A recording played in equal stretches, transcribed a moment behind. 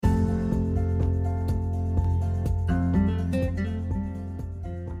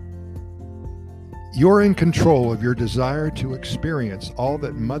You're in control of your desire to experience all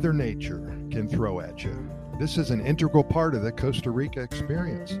that Mother Nature can throw at you. This is an integral part of the Costa Rica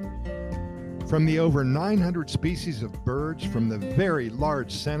experience. From the over 900 species of birds, from the very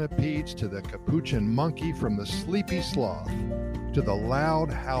large centipedes to the capuchin monkey, from the sleepy sloth to the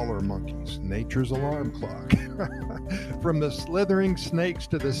loud howler monkeys, nature's alarm clock, from the slithering snakes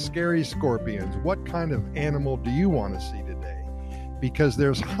to the scary scorpions, what kind of animal do you want to see today? Because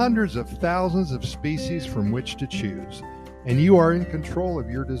there's hundreds of thousands of species from which to choose, and you are in control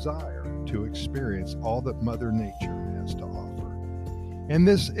of your desire to experience all that Mother Nature has to offer. And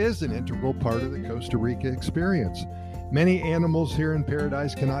this is an integral part of the Costa Rica experience. Many animals here in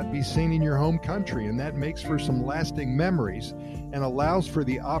paradise cannot be seen in your home country, and that makes for some lasting memories and allows for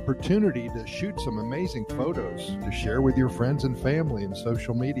the opportunity to shoot some amazing photos to share with your friends and family in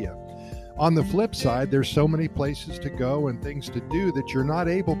social media. On the flip side, there's so many places to go and things to do that you're not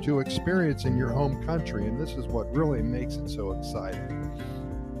able to experience in your home country, and this is what really makes it so exciting.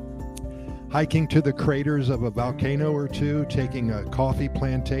 Hiking to the craters of a volcano or two, taking a coffee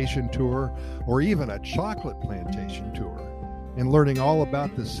plantation tour, or even a chocolate plantation tour, and learning all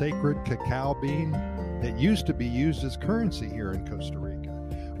about the sacred cacao bean that used to be used as currency here in Costa Rica.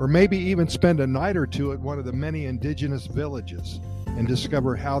 Or maybe even spend a night or two at one of the many indigenous villages and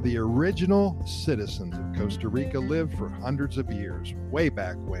discover how the original citizens of Costa Rica lived for hundreds of years, way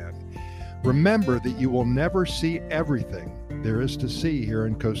back when. Remember that you will never see everything there is to see here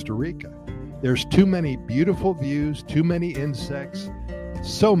in Costa Rica. There's too many beautiful views, too many insects,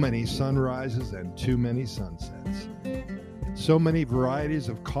 so many sunrises, and too many sunsets. So many varieties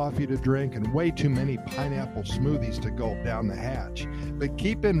of coffee to drink and way too many pineapple smoothies to gulp down the hatch. But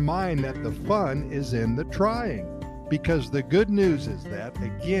keep in mind that the fun is in the trying. Because the good news is that,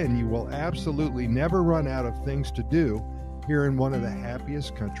 again, you will absolutely never run out of things to do here in one of the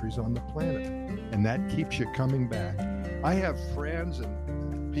happiest countries on the planet. And that keeps you coming back. I have friends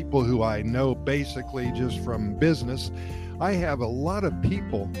and people who I know basically just from business. I have a lot of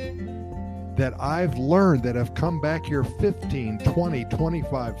people that I've learned that have come back here 15, 20,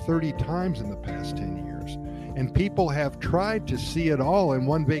 25, 30 times in the past 10 years. And people have tried to see it all in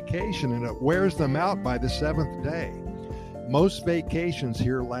one vacation, and it wears them out by the 7th day. Most vacations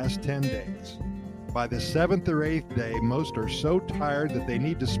here last 10 days. By the 7th or 8th day, most are so tired that they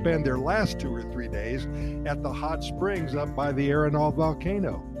need to spend their last 2 or 3 days at the hot springs up by the Arenal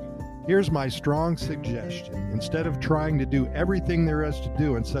volcano. Here's my strong suggestion. Instead of trying to do everything there is to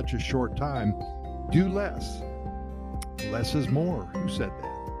do in such a short time, do less. Less is more. Who said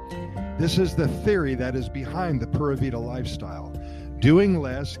that? This is the theory that is behind the Pura Vida lifestyle. Doing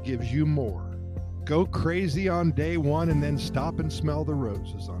less gives you more. Go crazy on day 1 and then stop and smell the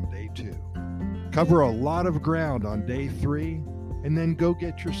roses on day 2. Cover a lot of ground on day 3 and then go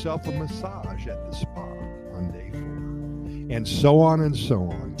get yourself a massage at the spa on day 4. And so on and so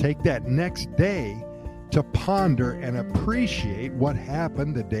on. Take that next day to ponder and appreciate what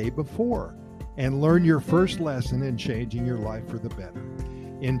happened the day before and learn your first lesson in changing your life for the better.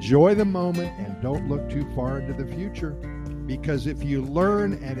 Enjoy the moment and don't look too far into the future. Because if you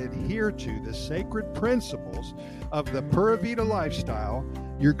learn and adhere to the sacred principles of the Pura Vida lifestyle,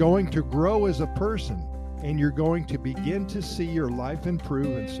 you're going to grow as a person and you're going to begin to see your life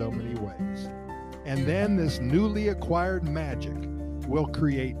improve in so many ways. And then this newly acquired magic will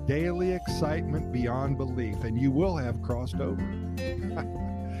create daily excitement beyond belief, and you will have crossed over.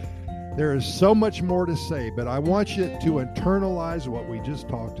 There is so much more to say, but I want you to internalize what we just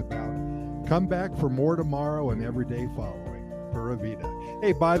talked about. Come back for more tomorrow and every day following. Pura Vida.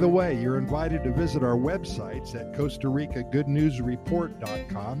 Hey, by the way, you're invited to visit our websites at Costa Rica Good News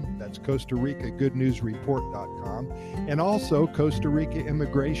Report.com. That's Costa Rica Good News Report.com. And also Costa Rica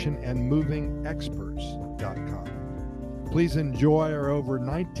Immigration and Moving Experts.com. Please enjoy our over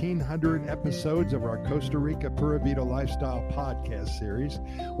 1,900 episodes of our Costa Rica Pura Vida Lifestyle podcast series.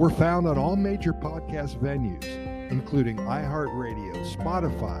 We're found on all major podcast venues, including iHeartRadio,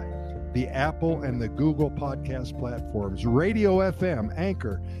 Spotify, the Apple and the Google podcast platforms, Radio FM,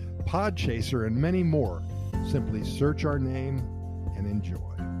 Anchor, Podchaser, and many more. Simply search our name and enjoy.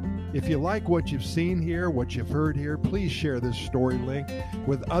 If you like what you've seen here, what you've heard here, please share this story link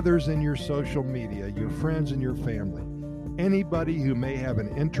with others in your social media, your friends and your family, anybody who may have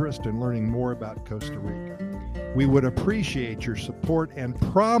an interest in learning more about Costa Rica. We would appreciate your support and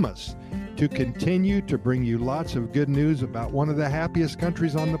promise to continue to bring you lots of good news about one of the happiest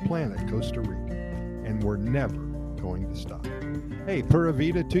countries on the planet, Costa Rica. And we're never going to stop. Hey, Pura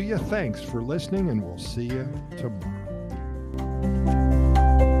Vida to you. Thanks for listening, and we'll see you tomorrow.